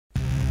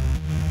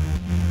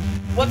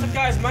What's up,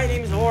 guys? My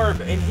name is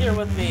Orb, and here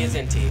with me is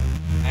Enti.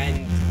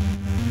 And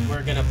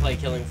we're gonna play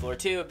Killing Floor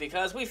 2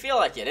 because we feel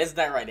like it. Isn't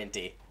that right,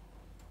 Enti?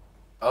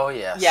 Oh,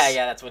 yes.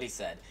 Yeah, that's what he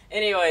said.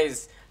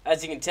 Anyways,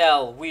 as you can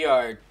tell, we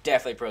are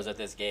definitely pros at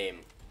this game.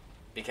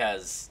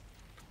 Because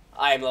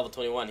I am level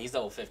 21, he's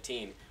level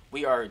 15.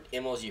 We are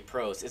MLG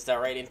pros. Is that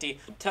right, Enti?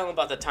 Tell him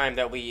about the time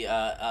that we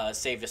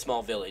saved a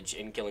small village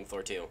in Killing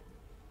Floor 2.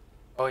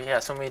 Oh,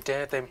 yes, when we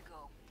did,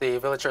 the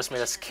villagers made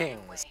us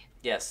kings.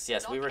 Yes,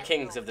 we were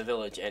kings of the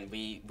village, and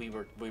we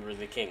were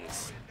the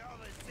kings.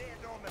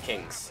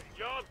 Kings.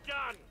 Job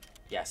done.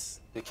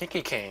 Yes. The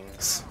kinky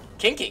kings.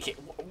 Kinky?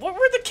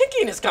 Where'd the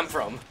kinkiness come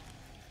from?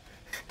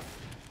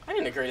 I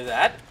didn't agree to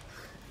that.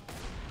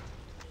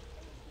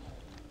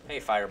 Hey,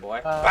 fire boy.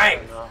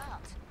 Bang! No.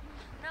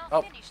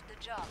 Oh,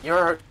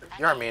 you're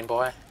a mean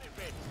boy.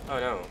 Oh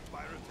no.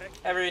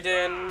 Every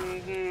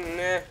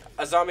day,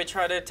 a zombie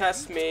tried to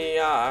test me,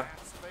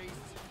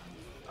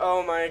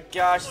 Oh my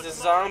gosh, it's a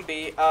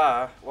zombie,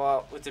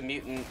 well, it's a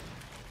mutant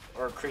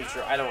or a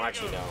creature, I don't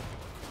actually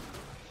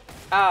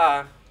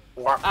know.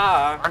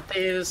 Aren't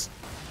these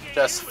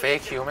just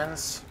fake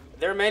humans?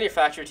 They're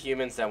manufactured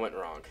humans that went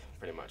wrong,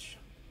 pretty much.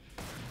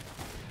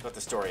 What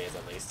the story is,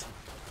 at least.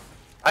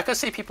 I could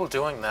see people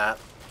doing that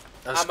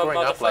and I'm a screwing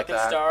up like motherfucking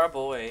that. star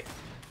boy.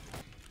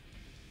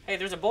 Hey,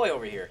 there's a boy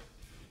over here.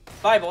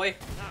 Bye, boy.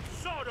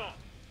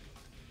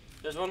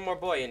 There's one more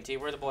boy, Nt.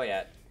 Where's the boy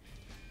at?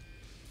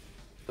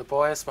 The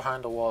boy is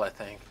behind the wall, I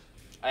think.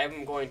 I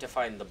am going to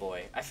find the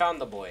boy. I found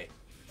the boy.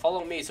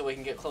 Follow me so we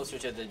can get closer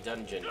to the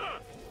dungeon.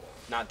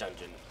 Not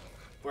dungeon.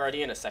 We're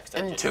already in a sex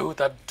dungeon. Into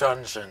the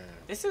dungeon.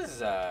 This is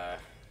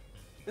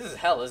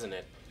hell, isn't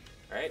it?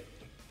 Right?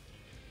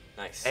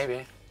 Nice.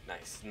 Maybe.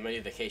 Nice. My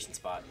new vacation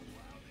spot.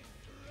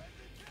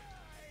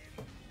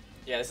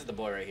 Yeah, this is the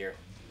boy right here.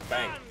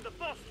 Bang. The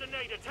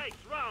Bostonator takes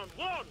round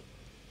one.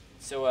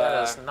 So,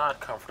 that is not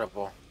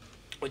comfortable.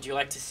 would you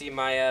like to see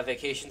my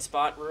vacation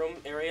spot room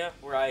area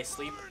where I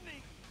sleep?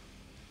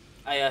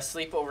 I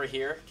sleep over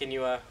here. Can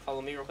you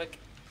follow me real quick?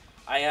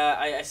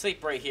 I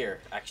sleep right here,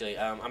 actually.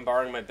 I'm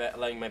borrowing my bed,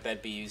 letting my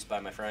bed be used by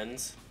my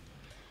friends.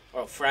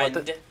 Or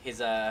friend,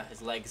 his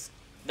legs.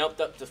 Nope,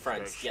 the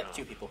friends. Yeah,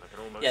 two people.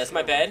 Yeah, that's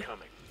my bed.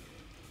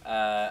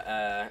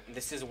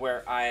 This is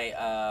where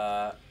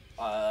I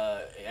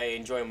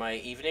enjoy my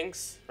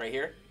evenings, right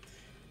here.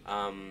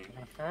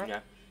 Yeah.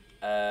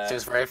 This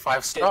is very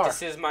 5-star.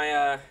 This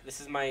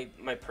is my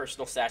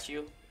personal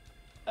statue.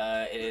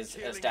 It is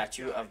a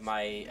statue of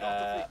my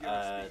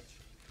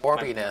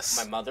Orbiness.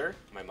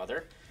 my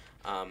mother.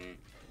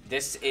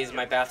 This is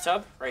my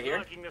bathtub right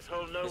here.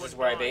 This is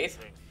where I bathe.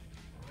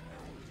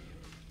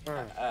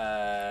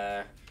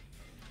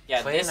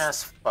 Yeah, Clean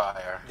as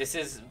fire. This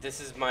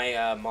is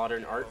my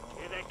modern art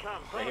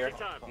right here.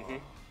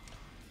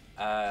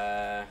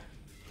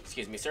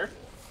 Excuse me, sir.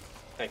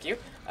 Thank you.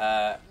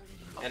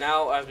 And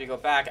now, as we go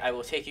back, I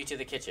will take you to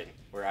the kitchen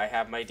where I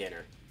have my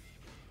dinner.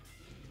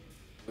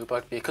 We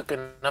about to be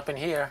cooking up in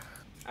here.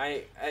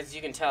 As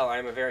you can tell,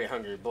 I'm a very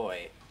hungry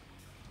boy.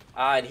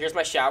 And here's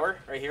my shower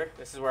right here.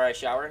 This is where I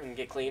shower and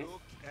get clean.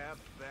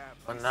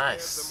 Oh,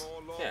 nice.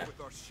 Yeah.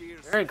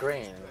 Very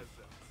green.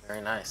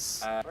 Very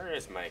nice. Where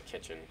is my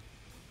kitchen?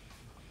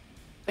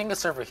 I think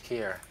it's over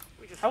here.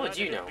 How would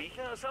you know?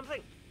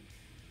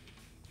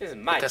 This is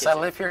my Because kitchen.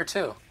 I live here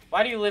too.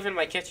 Why do you live in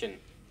my kitchen?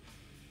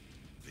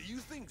 Do you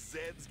think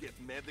Zeds get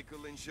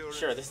medical insurance?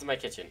 Sure, this is my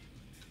kitchen.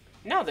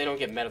 No, they don't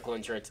get medical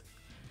insurance.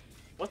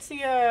 What's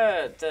the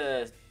I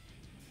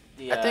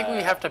think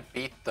we have to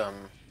beat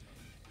them.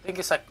 I think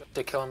it's like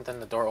to kill them, then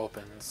the door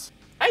opens.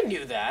 I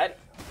knew that.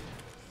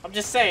 I'm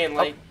just saying,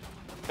 like,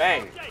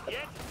 bang,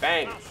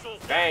 bang,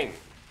 bang,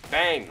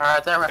 bang.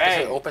 Alright, then we have to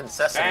bang, say open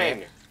sesame.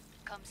 Bang.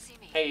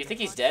 Hey, you think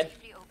he's dead?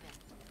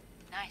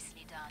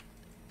 Nicely done.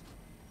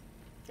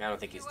 I don't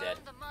think he's dead.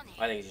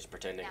 I think he's just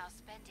pretending. Now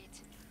spend it.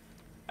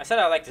 I said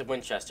I liked the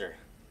Winchester,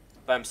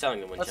 but I'm selling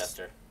the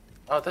Winchester.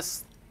 Oh,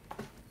 this...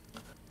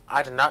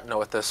 I did not know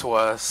what this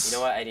was. You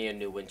know what? I need a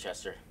new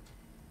Winchester.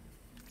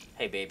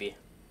 Hey, baby.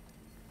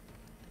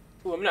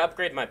 Ooh, I'm gonna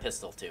upgrade my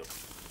pistol, too.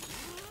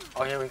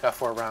 Oh yeah, we got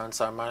 4 rounds,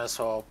 so I might as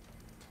well...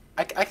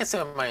 I can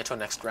save money until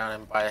next round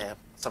and buy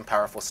some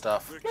powerful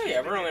stuff. Oh yeah,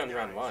 we're only on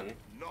round 1.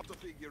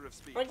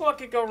 Like, what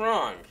could go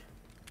wrong?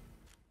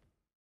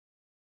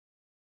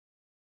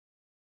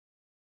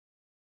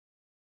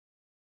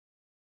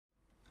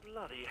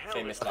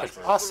 Famous What last could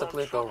words.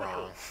 possibly go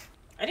wrong?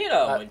 I need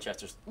a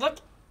Winchester. Look,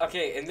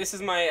 okay, and this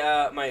is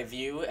my my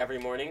view every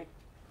morning.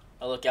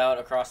 I look out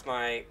across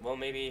my, well,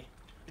 maybe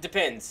it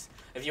depends.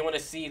 If you want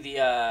to see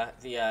the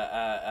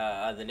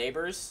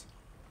neighbors,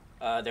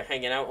 they're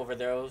hanging out over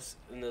those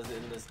in the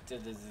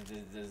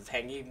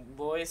hanging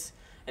boys.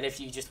 And if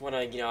you just want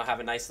to, you know, have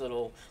a nice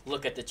little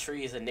look at the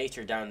trees and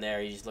nature down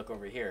there, you just look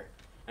over here,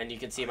 and you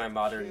can see my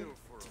modern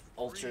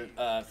ultra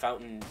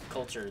fountain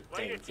culture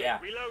things. Yeah.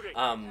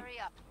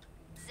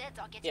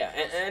 Yeah,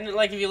 and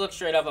like if you look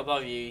straight up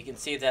above you, you can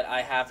see that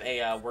I have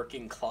a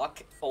working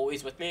clock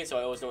always with me, so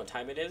I always know what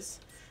time it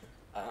is.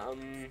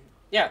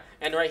 Yeah,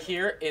 and right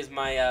here is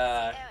my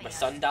my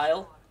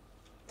sundial.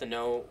 to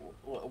know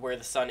where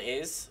the sun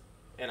is,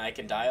 and I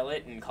can dial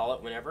it and call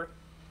it whenever.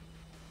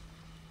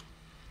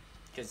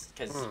 Because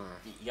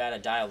you gotta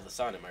dial the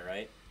sun, am I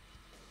right?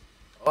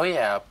 Oh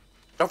yeah.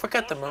 Don't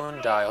forget the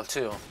moon dial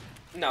too.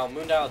 No,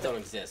 moon dials don't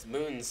exist.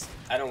 Moons,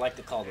 I don't like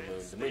to call the moon.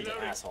 The moon's an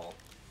asshole.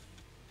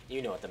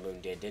 You know what the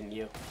moon did, didn't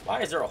you?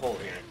 Why is there a hole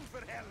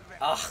here?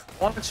 Ugh.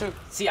 Why don't you?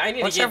 See, I need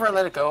to Once you get... ever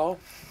let it go.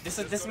 This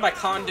is my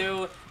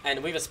condo,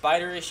 and we have a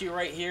spider issue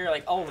right here.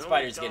 Like, all the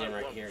spiders get in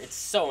right here. It's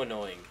so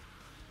annoying.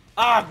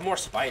 Ah, more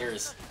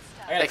spiders.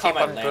 I gotta They call keep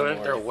my on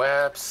building their landlord.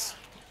 webs.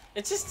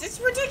 It's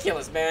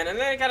ridiculous, man. And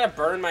then I gotta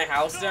burn my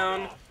house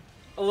down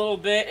a little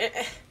bit.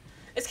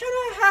 It's kind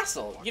of a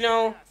hassle, you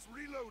know?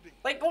 Reloading.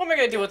 Like, what am I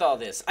gonna do with all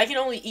this? I can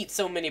only eat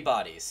so many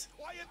bodies.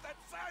 Quiet that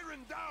siren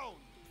down.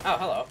 Oh,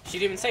 hello. She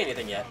didn't even say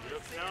anything yet.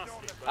 Looks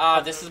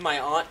nasty. This is my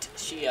aunt.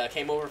 She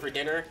came over for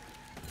dinner.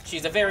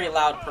 She's a very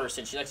loud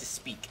person. She likes to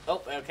speak.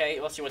 Oh, okay.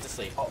 Well, she went to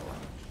sleep.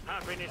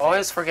 Happiness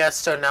Always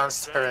forgets to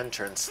announce her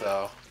entrance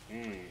though.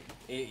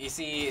 You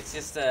see, it's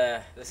just,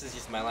 this is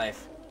just my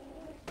life.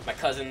 My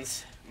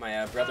cousins,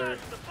 my, brother.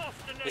 the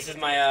Boston This is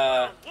Natives my,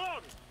 round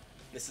one.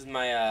 This is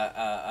my,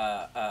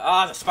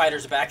 the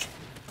spiders are back.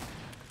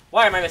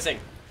 Why am I missing?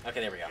 Okay,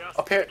 there we go. Just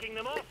Up here. picking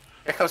them off.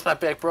 Here comes my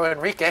big bro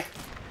Enrique.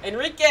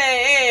 Enrique,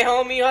 hey,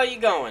 homie, how you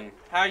going?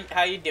 How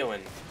you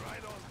doing? Right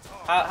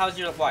on top. How's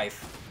your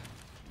wife?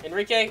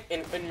 Enrique,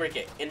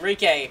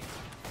 Enrique,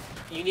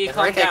 you need to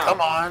calm Enrique, down. come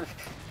on.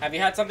 Have you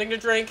had something to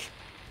drink?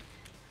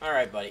 All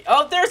right, buddy.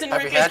 Oh, there's you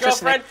Enrique's had your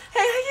girlfriend. Hey,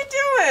 how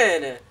you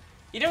doing?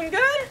 You doing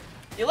good?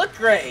 You look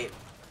great.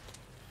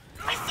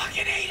 I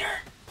fucking hate her.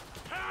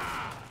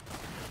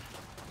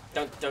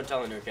 Don't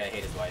tell Enrique I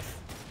hate his wife.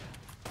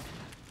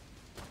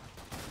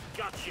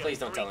 Gotcha. Please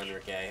don't tell freak.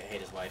 Enrique I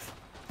hate his wife.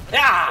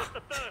 Ah!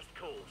 The first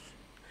course.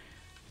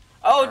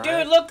 Oh, All dude,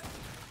 right.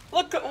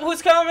 look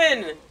who's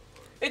coming.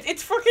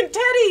 It's freaking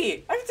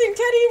Teddy. I haven't seen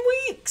Teddy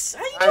in weeks.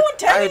 How you doing,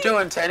 Teddy? How you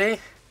doing,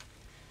 Teddy?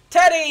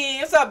 Teddy,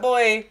 what's up,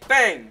 boy?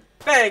 Bang,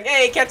 bang.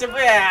 Hey, catch him.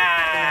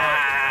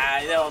 Ah,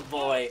 little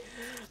boy.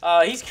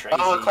 He's crazy.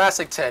 Oh,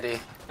 classic Teddy.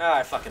 Oh,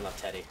 I fucking love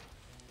Teddy.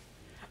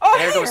 Oh,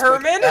 There hey, goes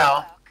Herman.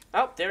 Al.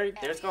 Oh, there's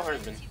go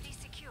Herman. Relatively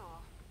secure.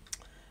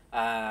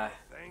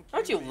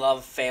 Don't you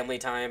love family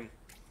time?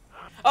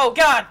 Oh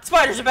God,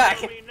 spiders are back.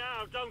 Tell me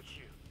now, don't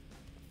you?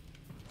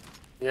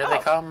 Here they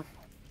Oh. come.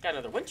 Got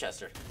another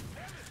Winchester.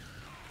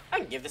 I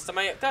can give this to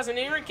my cousin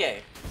Enrique.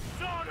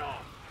 Sod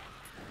off.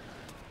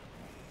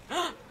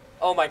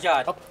 Oh my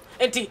God. Oh.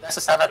 Enti, That's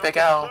the sound of Big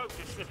Al. Folks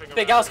are sniffing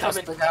Big around. Al's That's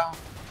coming. Big Al.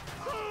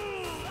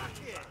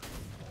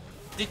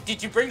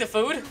 Did you bring the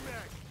food?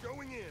 Back.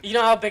 Going in. You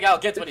know how Big Al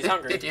gets when he's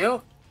hungry. Did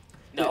you?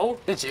 No.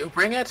 Did you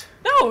bring it?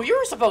 No, you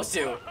were supposed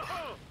to.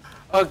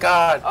 Oh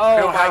God. we Oh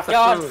don't my have the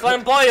God, food.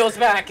 Flamboyo's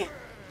back.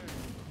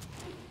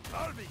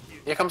 Barbecue.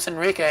 Here comes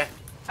Enrique.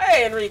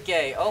 Hey,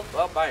 Enrique. Oh,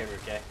 bye,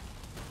 Enrique.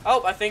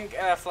 Oh, I think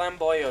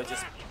Flamboyo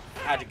just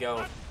had to go.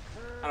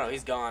 I don't know,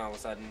 he's gone all of a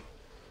sudden.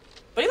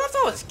 But he left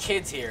all his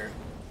kids here.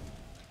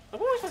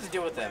 Like, what are we supposed to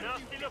do with them?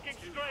 Nasty looking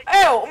straight.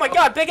 Oh my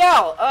God, Big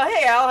Al.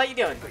 Hey, Al, how you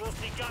doing? What's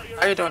he got your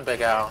How you doing,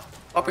 Big Al?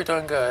 Hope you're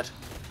doing good.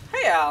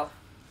 Hey, Al.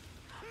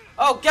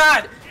 Oh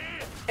God,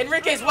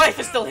 Enrique's wife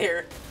is still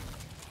here.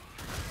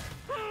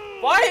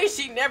 Why does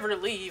she never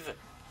leave?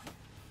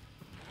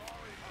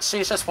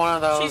 She's just one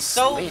of those She's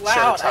so leecher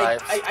loud.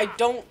 types. I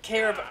don't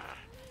care about.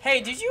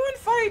 Hey, did you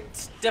invite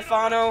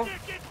Stefano?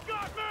 It's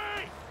got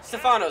me.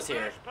 Stefano's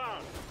here.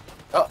 Pound.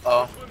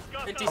 Uh-oh. This one's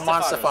got Enti the- Come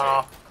on, Stefano's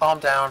Stefano. Calm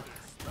down.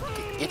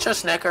 Eat your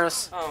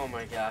Snickers. Oh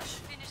my gosh.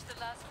 Finish the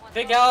last one.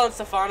 Big Al and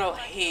Stefano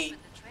hate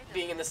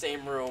being in the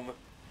same room.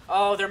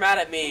 Oh, they're mad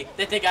at me.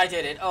 They think I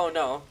did it. Oh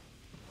no.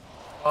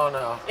 Oh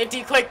no.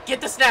 Inti, quick, get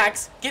the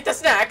snacks. Get the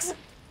snacks.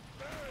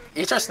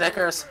 Eat your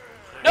Snickers.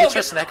 No, Eat your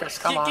get, Snickers.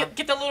 Come on.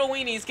 get the little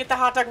weenies. Get the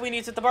hot dog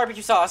weenies with the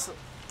barbecue sauce.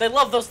 They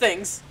love those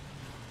things.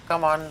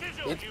 Come on.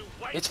 Sizzle, Eat, you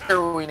eat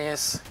your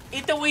weenies.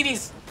 Eat the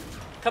weenies.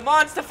 Come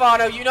on,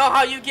 Stefano. You know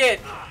how you get.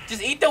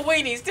 Just eat the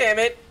weenies, damn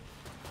it.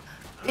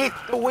 Eat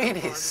the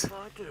weenies. If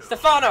I do.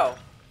 Stefano,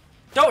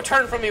 don't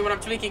turn from me when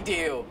I'm speaking to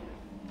you.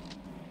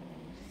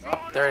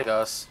 Oh, there he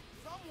goes.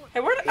 Hey,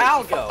 where did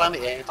Al go?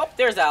 Finally ate. Oh,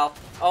 there's Al.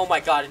 Oh my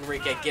God,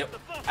 Enrique, get. The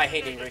Boston I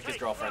hate Natives Enrique's take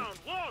girlfriend. round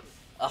one.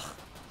 Ugh.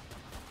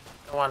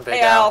 Come on, Big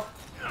Hey, Al.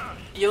 Al.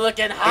 You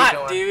looking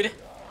hot, doing? dude.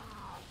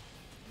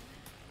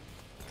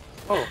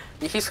 Oh,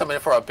 he's coming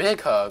in for a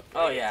big hug.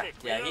 Oh yeah,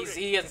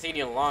 he hasn't seen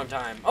you in a long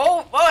time.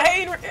 Oh,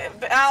 hey,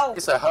 Al.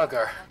 He's a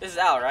hugger. This is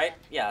Al, right?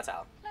 Yeah, it's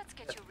Al. Let's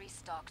get you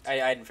restocked.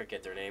 I didn't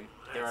forget their name.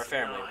 They were our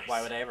family.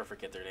 Why would I ever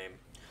forget their name?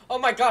 Oh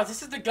my God,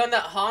 this is the gun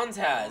that Hans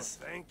has.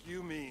 Thank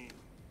you, mean.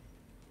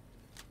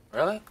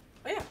 Really?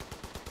 Oh yeah.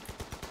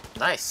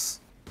 Nice.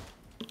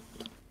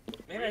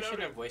 Maybe I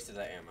shouldn't have wasted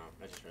that ammo.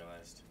 I just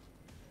realized.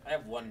 I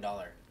have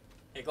 $1.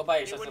 Hey, go buy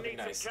yourself Anyone something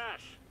need nice. some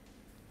cash?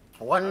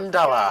 $1.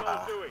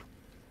 How's it doing?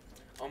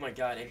 Oh my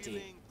God, Enti.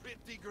 Feeling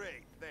pretty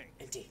great, thanks.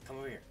 Enti, come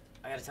over here.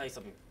 I gotta tell you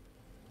something.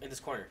 In this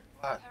corner.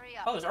 What? Hurry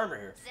Oh, up. there's armor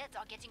here. Zeds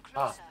are getting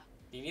closer.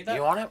 Do you need Do that?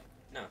 you want it?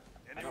 No.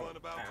 I Anyone don't.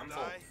 about to I'm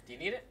full. die? Do you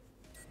need it?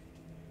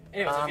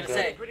 Anyways, I was I'm gonna good.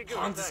 say, Pretty good,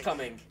 Hans is thanks.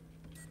 coming.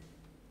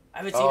 I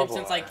haven't seen Oh, him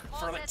since boy. like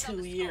for like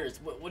 2 years.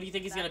 What do you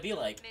think he's gonna be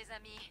like? Mes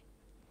amis.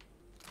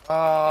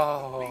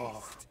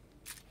 Oh.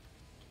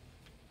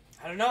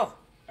 I don't know.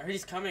 I heard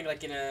he's coming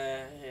like in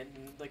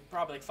like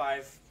probably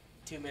like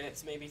 2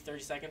 minutes, maybe 30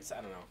 seconds.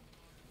 I don't know.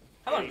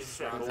 How long is this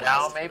round?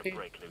 Now, maybe?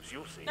 Break loose,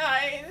 you'll see. Nah,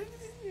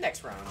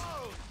 next round.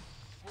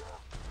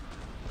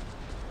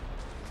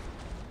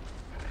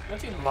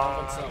 Don't you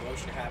love when slow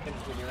motion happens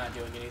when you're not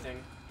doing anything?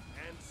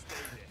 And stay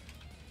there.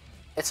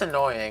 It's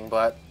annoying,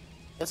 but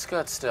it's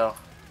good still.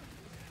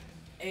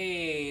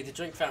 Hey, the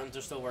drink fountains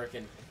are still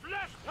working.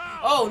 Flash power!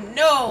 Oh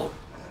no!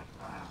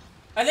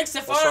 I think What's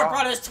Stefano wrong?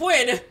 brought his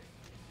twin, You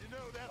know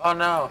that Oh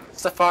no,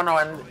 Stefano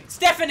and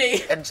Stephanie.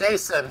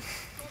 Jason.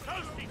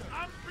 Toasty,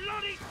 I'm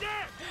bloody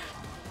dead!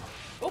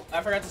 Oh,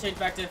 I forgot to change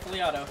back to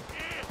Filiato.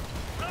 Here!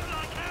 Run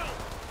like hell!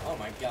 Oh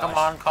my gosh. Come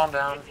on, calm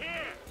down. Here!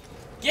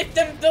 Get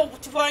them the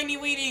tiny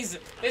weenies.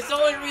 It's the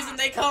only reason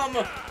they come.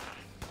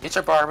 Get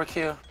your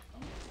barbecue.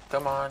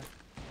 Come on.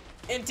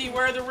 Enti,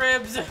 where are the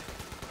ribs? I'm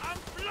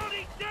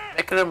bloody dead!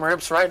 Making them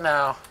ribs right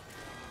now.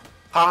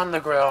 On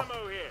the grill.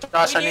 Ammo here!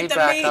 Josh, We I need need the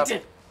backup.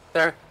 meat.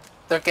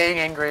 They're getting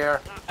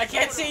angrier. I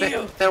can't see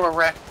you. They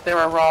were they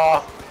were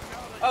raw.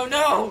 Oh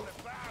no!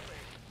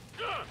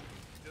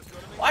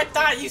 I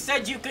thought you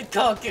said you could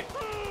cook.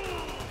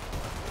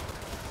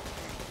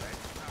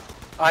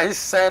 I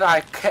said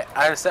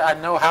I said I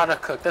know how to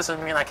cook.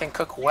 Doesn't mean I can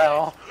cook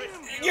well.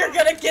 You're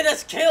gonna get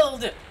us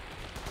killed.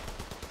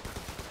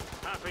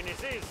 Happiness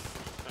is,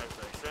 as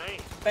they say.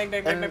 Bang,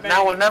 bang, bang, And bang,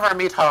 now we'll bang. never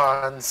meet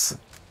Hans.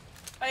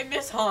 I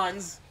miss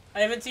Hans. I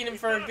haven't seen him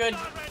for a good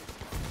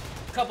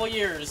couple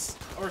years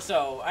or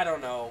so. I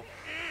don't know.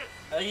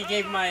 I think he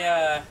gave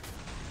my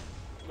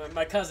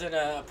my cousin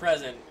a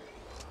present.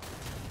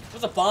 It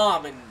was a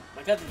bomb, and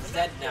my cousin's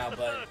dead now,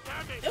 but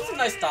it was a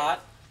nice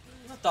thought.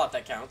 It's a thought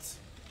that counts.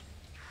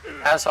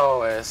 As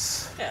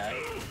always. Yeah.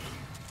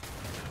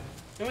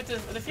 And with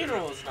the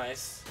funeral was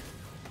nice.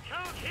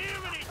 Can't hear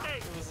anything!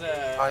 It was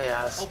Oh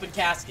yes. open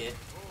casket.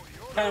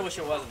 Kind of wish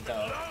it wasn't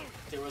though.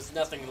 There was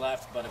nothing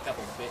left but a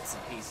couple bits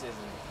and pieces,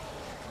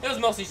 and it was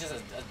mostly just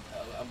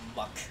a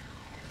muck.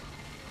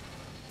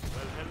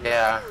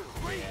 Yeah.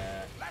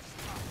 Yeah.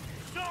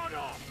 Sawed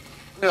off!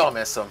 We all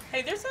miss him.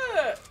 Hey, there's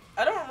a.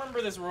 I don't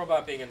remember this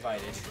robot being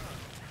invited.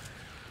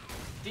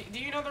 Do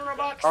you know the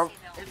robot?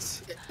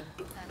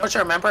 Don't you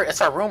remember? It's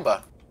our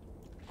Roomba.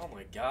 Oh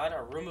my god,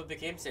 our Roomba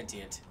became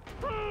sentient.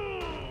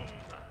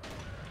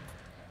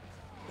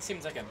 It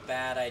seems like a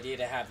bad idea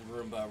to have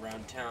Roomba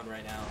around town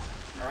right now.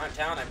 Around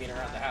town, I mean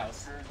around the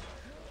house.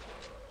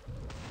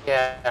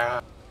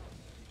 Yeah.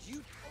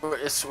 We're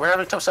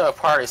having some sort of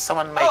party.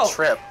 Someone may Oh.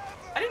 trip.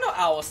 I didn't know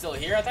Owl was still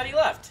here. I thought he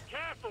left.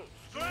 Careful!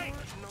 Straight!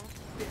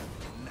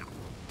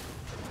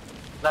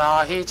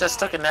 No, he just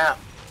took a nap.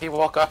 He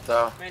woke up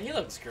though. Man, he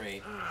looks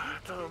great.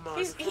 Don't mind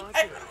He's, if he, I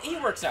I, he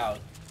works out.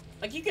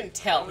 Like, you can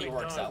tell he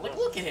works out. Like,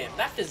 look at him.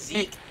 That He,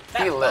 physique.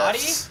 That he body.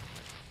 lifts.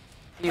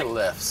 He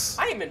lifts.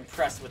 I am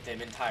impressed with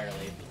him entirely.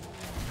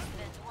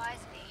 Spend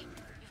wisely.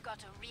 You've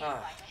got a real Ah.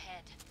 fight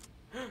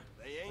ahead.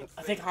 they ain't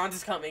I think Hans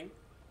is coming.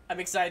 I'm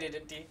excited,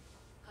 Inti.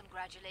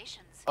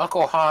 Congratulations.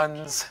 Uncle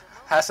Hans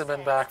hasn't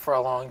been back for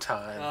a long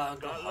time.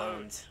 Uncle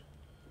Hans.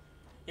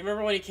 You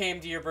remember when he came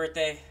to your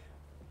birthday?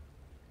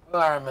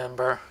 I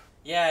remember.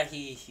 Yeah,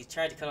 he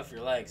tried to cut off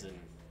your legs and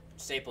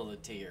stapled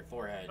it to your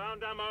forehead.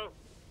 found ammo.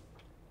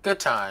 Good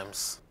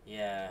times.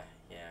 Yeah,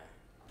 yeah.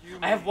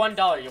 I have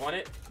 $1. You want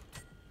it?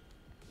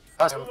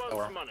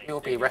 He will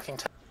be wrecking.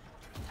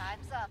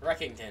 Time's up.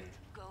 Reckington.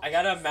 I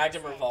got a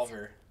Magnum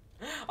revolver.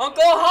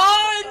 Uncle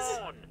Hans!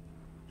 On!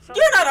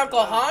 You're not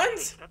Uncle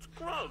Hans! That's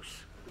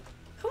gross.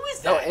 Who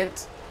is No,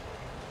 that?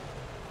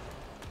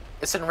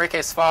 it's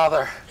Enrique's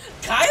father.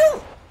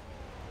 Kyle?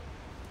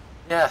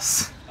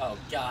 Yes. Oh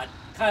god.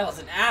 Kyle's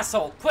an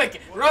asshole.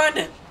 Quick,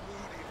 run!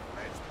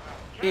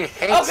 He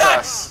hates Oh god!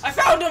 us. I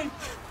found him!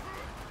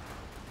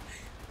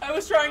 I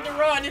was trying to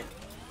run.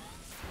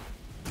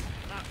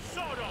 Now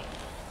sawed off.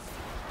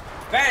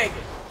 Bang!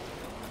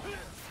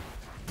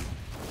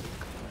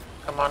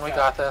 Come on, we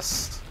got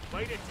this.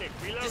 Wait a tick.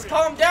 Reloading. Just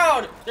calm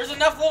down! There's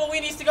enough little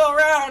weenies to go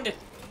around!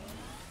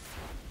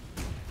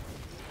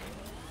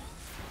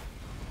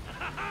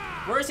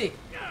 Where is he?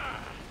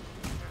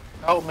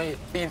 Help me.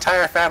 The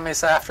entire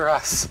family's after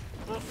us.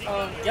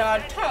 Oh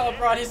god, Kyle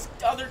brought his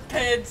other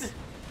kids!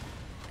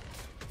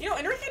 You know,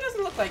 Enrique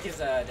doesn't look like his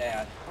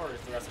dad, or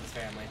the rest of his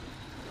family.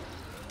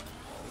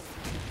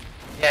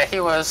 Yeah, he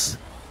was.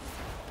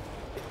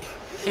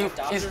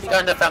 He's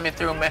begun the family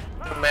through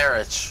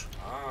marriage.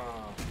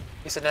 Oh.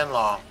 He's an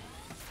in-law.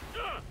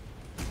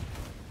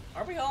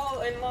 Are we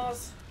all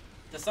in-laws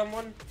to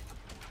someone?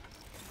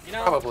 You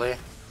know? Probably.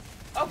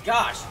 Oh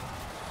gosh!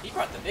 He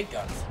brought the big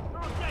guns.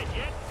 Not dead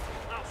yet.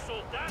 I'll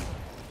sort that.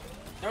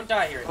 Don't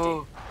die here,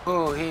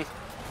 Inti.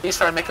 He's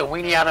trying to make a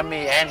weenie out of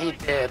me, and he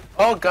did.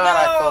 Oh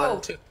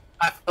god, No!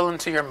 I fell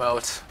into your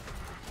moat.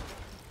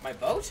 My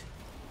boat?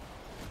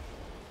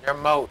 Your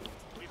moat.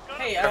 We've got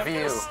Hey, Your I'm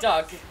view.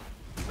 stuck.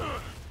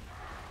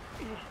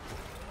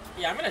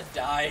 Yeah, I'm gonna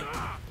die.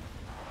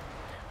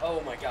 Oh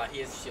my god,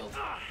 he has a shield.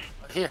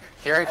 Here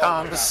he Oh my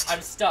comes. God,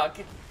 I'm stuck.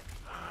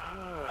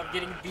 I'm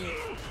getting beat.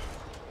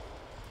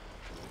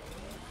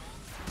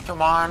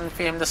 Come on,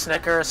 feed him the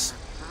Snickers.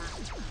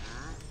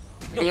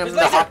 No, Feed him his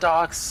the laser! hot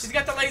dogs. He's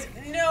got the laser.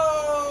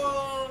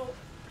 No!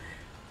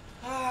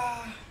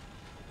 Ah,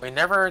 We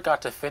never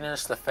got to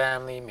finish the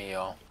family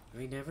meal.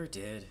 we never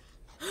did.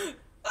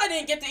 I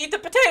didn't get to eat the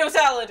potato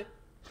salad!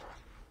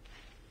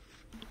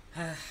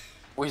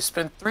 We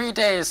spent 3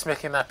 days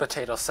making that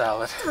potato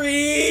salad.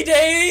 3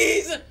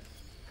 days!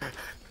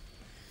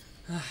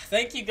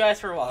 Thank you guys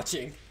for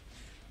watching.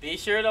 Be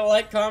sure to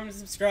like, comment, and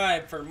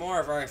subscribe for more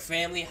of our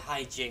family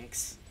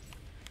hijinks.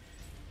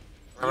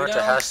 Remember You to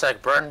know-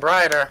 hashtag burn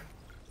brighter.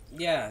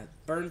 Yeah,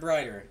 burn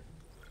brighter.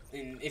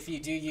 And if you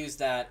do use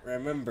that,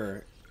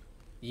 remember,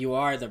 you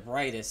are the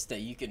brightest that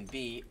you can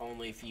be,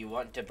 only if you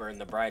want to burn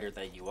the brighter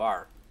that you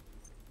are.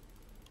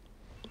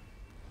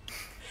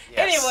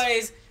 Yes.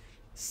 Anyways,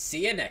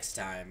 see you next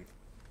time.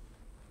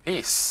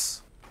 Peace.